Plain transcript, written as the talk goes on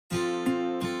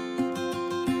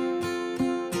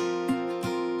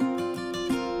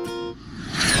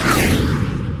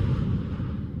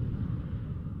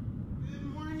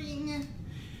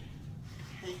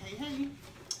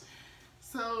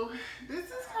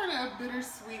a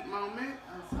bittersweet moment.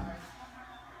 I'm sorry.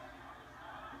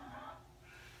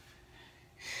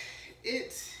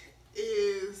 It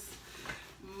is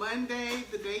Monday,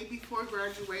 the day before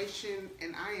graduation,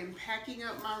 and I am packing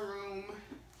up my room,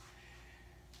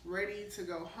 ready to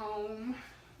go home.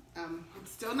 I'm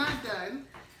still not done.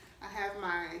 I have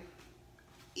my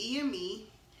EME,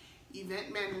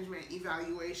 Event Management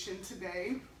Evaluation,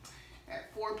 today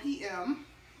at 4 p.m.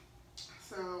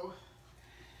 So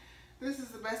this is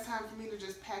the best time for me to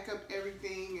just pack up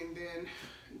everything and then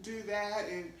do that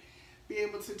and be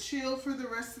able to chill for the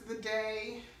rest of the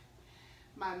day.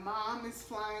 My mom is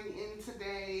flying in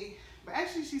today, but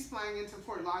actually she's flying into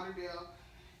Fort Lauderdale,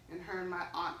 and her and my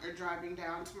aunt are driving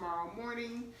down tomorrow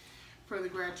morning for the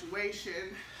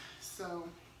graduation. So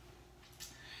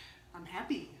I'm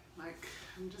happy. Like,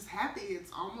 I'm just happy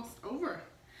it's almost over.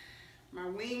 My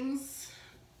wings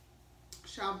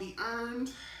shall be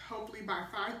earned hopefully by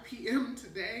 5 p.m.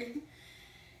 today,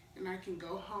 and I can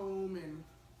go home and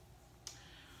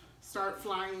start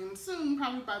flying soon,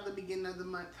 probably by the beginning of the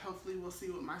month. Hopefully we'll see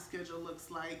what my schedule looks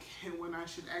like and when I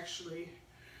should actually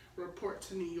report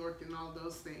to New York and all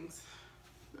those things.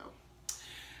 So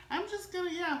I'm just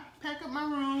gonna, pack up my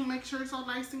room, make sure it's all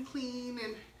nice and clean,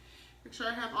 and make sure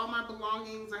I have all my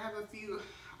belongings. I have a few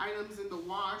items in the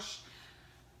wash,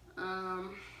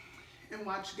 and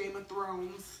watch Game of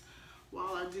Thrones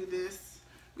while I do this.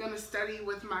 I'm gonna study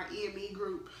with my EME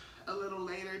group a little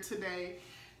later today,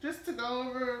 just to go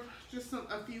over just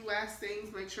a few last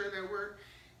things, make sure that we're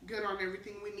good on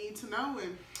everything we need to know,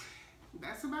 and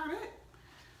that's about it.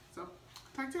 So,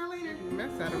 talk to y'all later.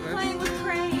 That's out of us. Playing with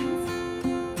cranes.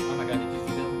 Oh my god, did you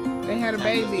see them? They had a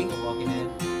baby. Walking in.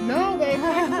 No, they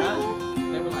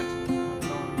They were like,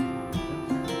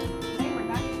 They were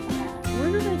not used to that.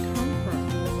 where did they come from?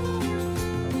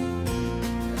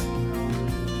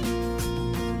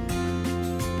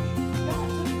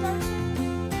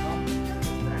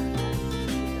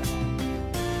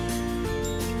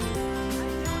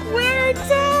 We're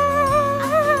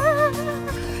done!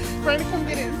 Brandon, come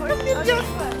get it. Come get it.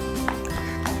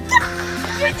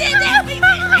 We did that! We did that!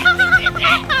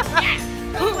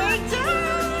 We're done!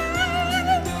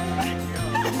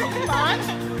 Fun?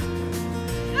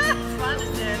 Fun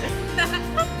is it.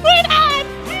 We're done!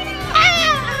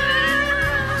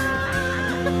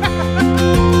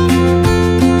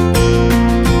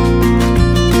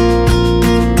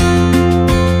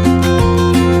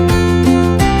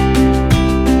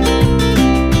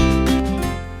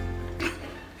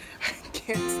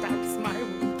 Can't stop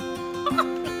smiling.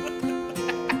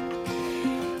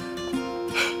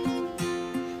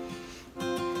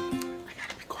 I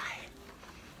gotta be quiet.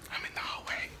 I'm in the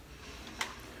hallway.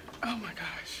 Oh my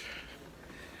gosh.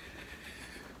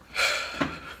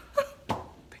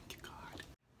 Thank you, God.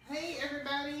 Hey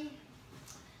everybody.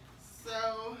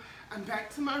 So I'm back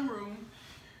to my room,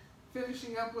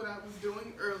 finishing up what I was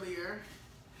doing earlier.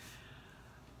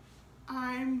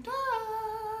 I'm done.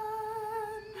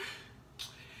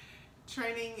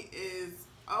 Training is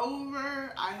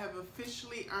over. I have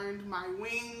officially earned my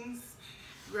wings.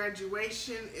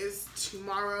 Graduation is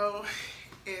tomorrow,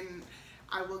 and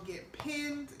I will get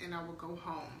pinned and I will go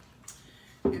home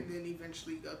and then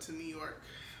eventually go to New York.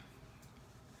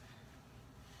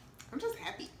 I'm just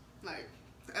happy. Like,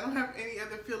 I don't have any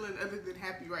other feeling other than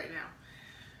happy right now.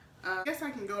 I guess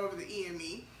I can go over the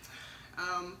EME.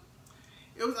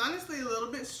 It was honestly a little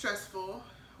bit stressful.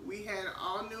 We had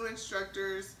all new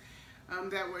instructors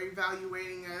that were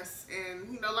evaluating us,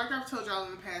 and you know, like I've told y'all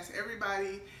in the past,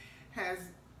 everybody has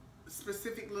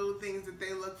specific little things that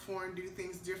they look for and do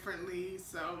things differently.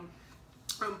 So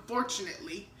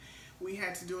unfortunately we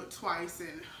had to do it twice,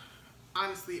 and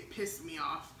honestly it pissed me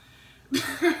off.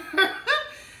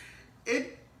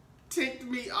 It ticked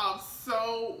me off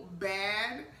so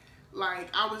bad. Like,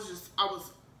 I was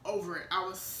over it. I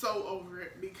was so over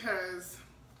it, because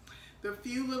the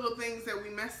few little things that we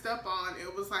messed up on,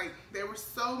 it was like they were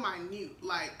so minute,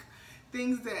 like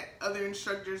things that other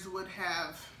instructors would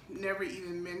have never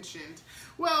even mentioned.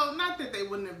 Well, not that they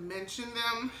wouldn't have mentioned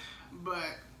them,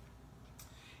 but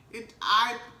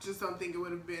I just don't think it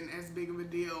would have been as big of a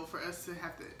deal for us to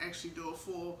have to actually do a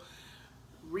full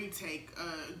retake,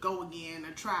 go again,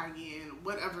 or try again,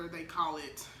 whatever they call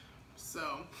it.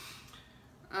 So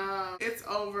it's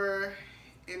over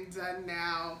and done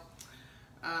now.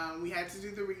 We had to do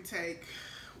the retake.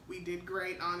 We did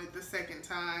great on it the second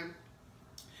time,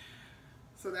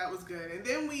 so that was good. And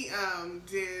then we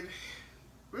did,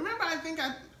 remember, I think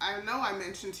I know I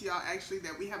mentioned to y'all actually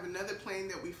that we have another plane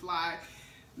that we fly,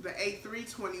 the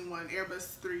A321,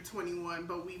 Airbus 321,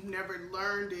 but we've never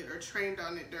learned it or trained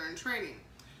on it during training.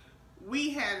 we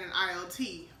had an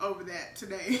ILT over that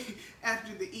today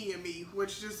after the EME,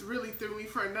 which just really threw me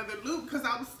for another loop because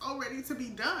I was so ready to be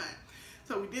done.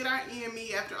 So we did our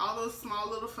EME. After all those small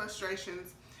little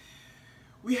frustrations,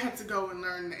 we had to go and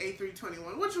learn the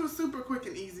A321, which was super quick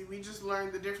and easy. We just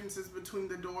learned the differences between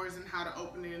the doors and how to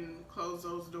open and close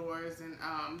those doors, and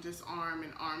disarm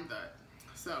and arm the.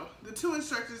 So the two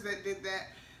instructors that did that,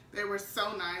 they were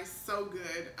so nice, so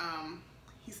good.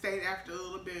 He stayed after a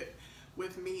little bit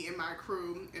with me and my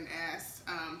crew and asked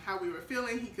how we were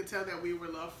feeling. He could tell that we were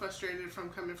a little frustrated from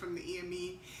coming from the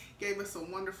EME. Gave us a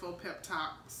wonderful pep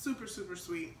talk, super, super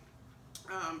sweet.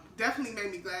 Definitely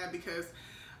made me glad because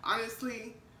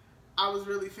honestly, I was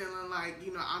really feeling like,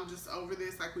 you know, I'm just over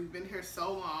this. Like, we've been here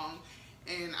so long,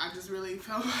 and I just really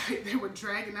felt like they were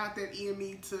dragging out that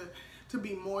EME to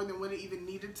be more than what it even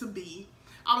needed to be.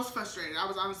 I was frustrated. I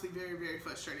was honestly very, very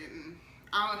frustrated, and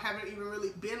I haven't even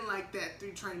really been like that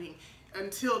through training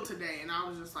until today. And I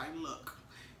was just like, look,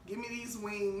 give me these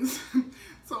wings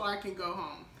so I can go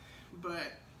home.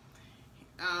 But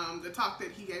the talk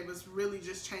that he gave us really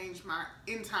just changed my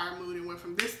entire mood and went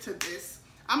from this to this.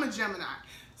 I'm a Gemini,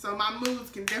 so my moods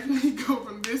can definitely go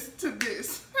from this to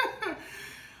this.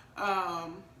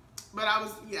 But I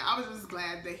was just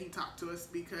glad that he talked to us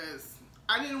because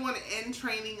I didn't want to end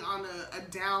training on a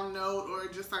down note or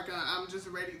just like I'm just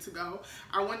ready to go.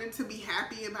 I wanted to be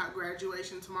happy about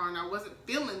graduation tomorrow, and I wasn't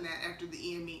feeling that after the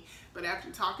EME. But after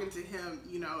talking to him,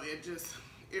 you know, it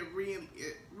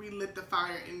relit the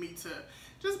fire in me to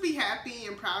just be happy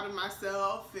and proud of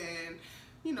myself, and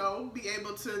you know, be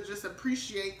able to just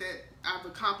appreciate that I've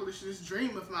accomplished this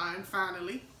dream of mine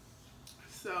finally.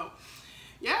 So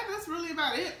yeah, that's really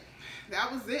about it.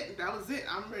 That was it.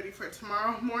 I'm ready for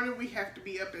tomorrow morning. We have to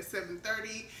be up at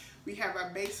 7:30. We have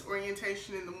our base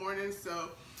orientation in the morning,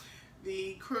 so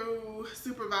the crew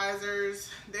supervisors,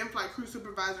 the in-flight crew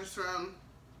supervisors from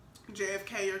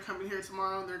JFK are coming here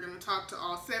tomorrow, and they're going to talk to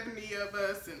all 70 of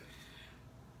us and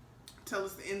tell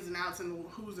us the ins and outs and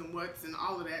who's and what's and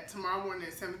all of that tomorrow morning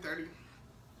at 7:30.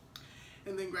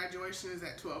 And then graduation is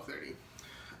at 12:30.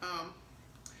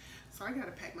 So I got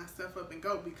to pack my stuff up and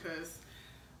go because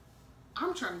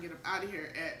I'm trying to get up out of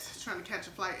here trying to catch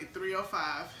a flight at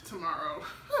 3:05 tomorrow.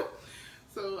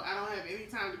 So I don't have any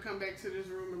time to come back to this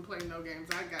room and play no games.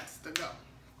 I got to go.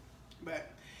 But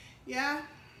yeah,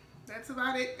 that's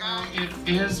about it, guys. It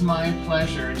is my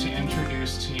pleasure to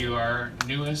introduce to you our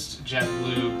newest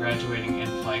JetBlue graduating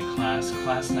in-flight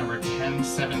class number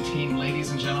 1017.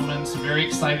 Ladies and gentlemen, some very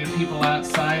excited people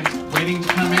outside waiting to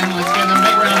come in. Let's give them a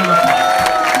big round of applause.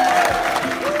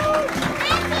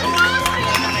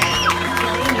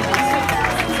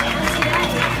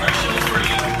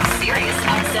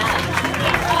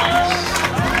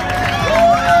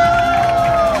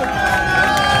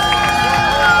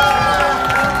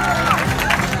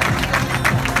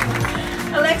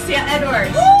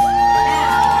 Edwards.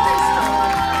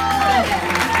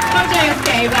 From JFK,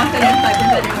 Boston in-flight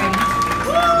continuing.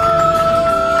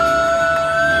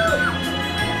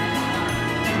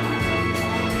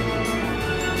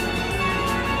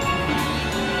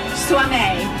 Suame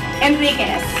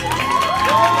Enriquez.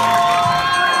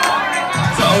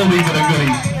 So oldies and a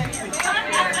goodie.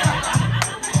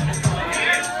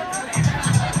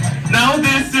 Now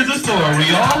this is a story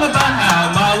all about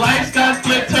how my life got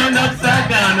flipped, turned upside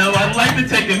down. Now I'd like to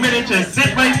take a minute, just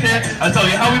sit right there. I'll tell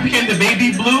you how we became the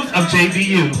baby blues of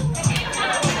JBU.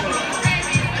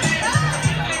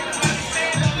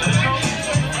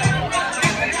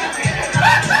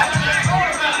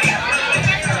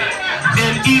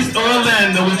 In East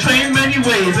Orlando, we train many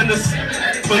ways, and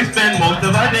we spend most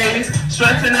of our days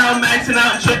stressing out, maxing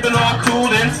out, tripping all cool,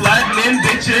 then sliding in,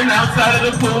 bitching outside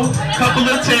of the pool. Couple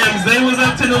of Tims, they was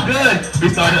up to no good. We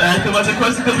started asking lots of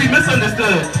questions because we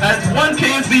misunderstood. As one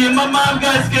kid being, my mom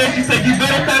got scared. She said, "You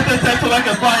better pass that test so I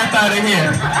can fly up out of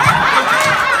here."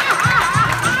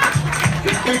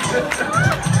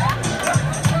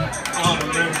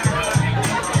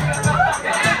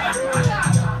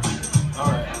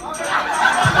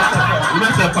 We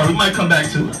missed that part. We might come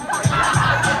back to it.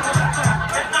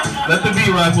 Let the beat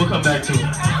rock, we'll come back to it.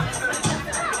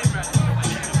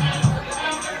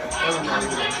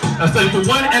 I'll tell you, for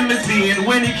one MSD, and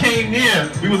when he came near,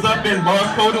 we was up in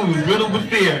barcode and we was riddled with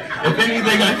fear. If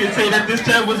anything, I could say that this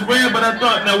chat was rare, but I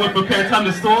thought now we're prepared, time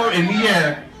to soar in the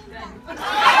air. We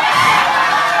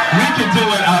can do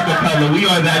it a cappella. We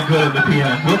are that good at the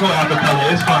piano. We'll go a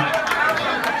cappella, it's fine.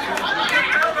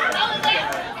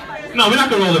 No, we're not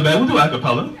gonna roll it back, we'll do a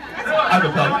cappella. A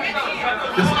cappella.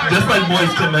 Just like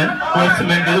Boys to Men. Boys to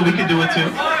Men did it, we can do it too.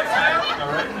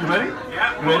 Alright, you ready?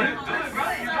 Yeah. You ready?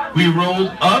 We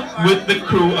rolled up with the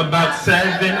crew about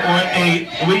 7 or 8.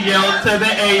 We yelled to the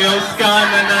AO, ska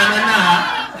na na na na.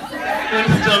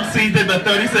 Let's jump seat did the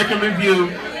 30-second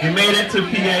review. We made it to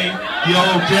PA. Yo,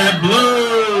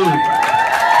 JetBlue!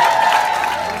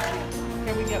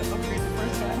 Can we get upgrade the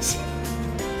first class?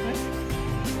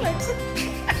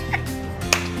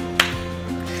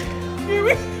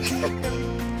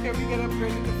 Can we get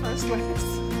upgraded to first class?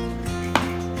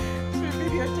 Should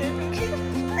videotape it?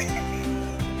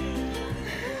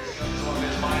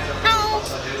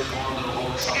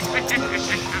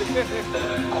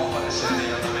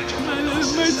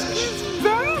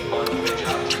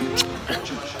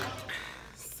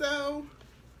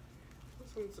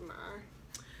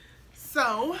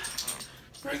 So,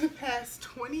 for the past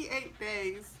 28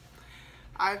 days,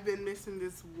 I've been missing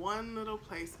this one little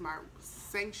place, my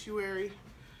sanctuary,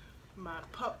 my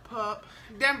pup.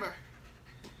 Denver,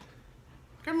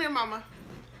 come here, mama.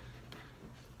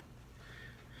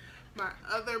 My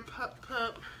other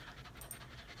pup.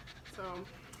 So,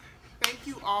 thank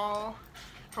you all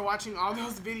for watching all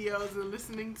those videos and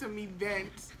listening to me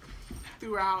vent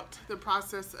throughout the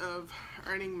process of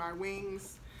earning my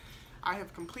wings. I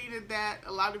have completed that.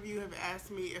 A lot of you have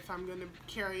asked me if I'm going to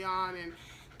carry on and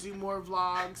do more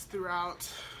vlogs throughout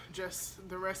just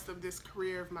the rest of this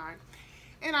career of mine.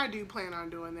 And I do plan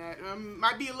on doing that.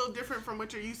 Might be a little different from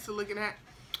what you're used to looking at,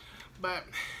 but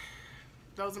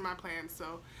those are my plans. So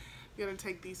I'm going to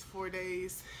take these 4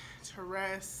 days to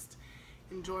rest,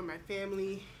 enjoy my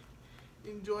family,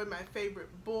 enjoy my favorite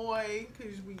boy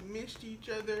because we missed each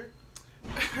other.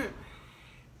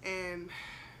 And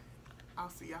I'll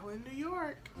see y'all in New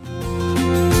York.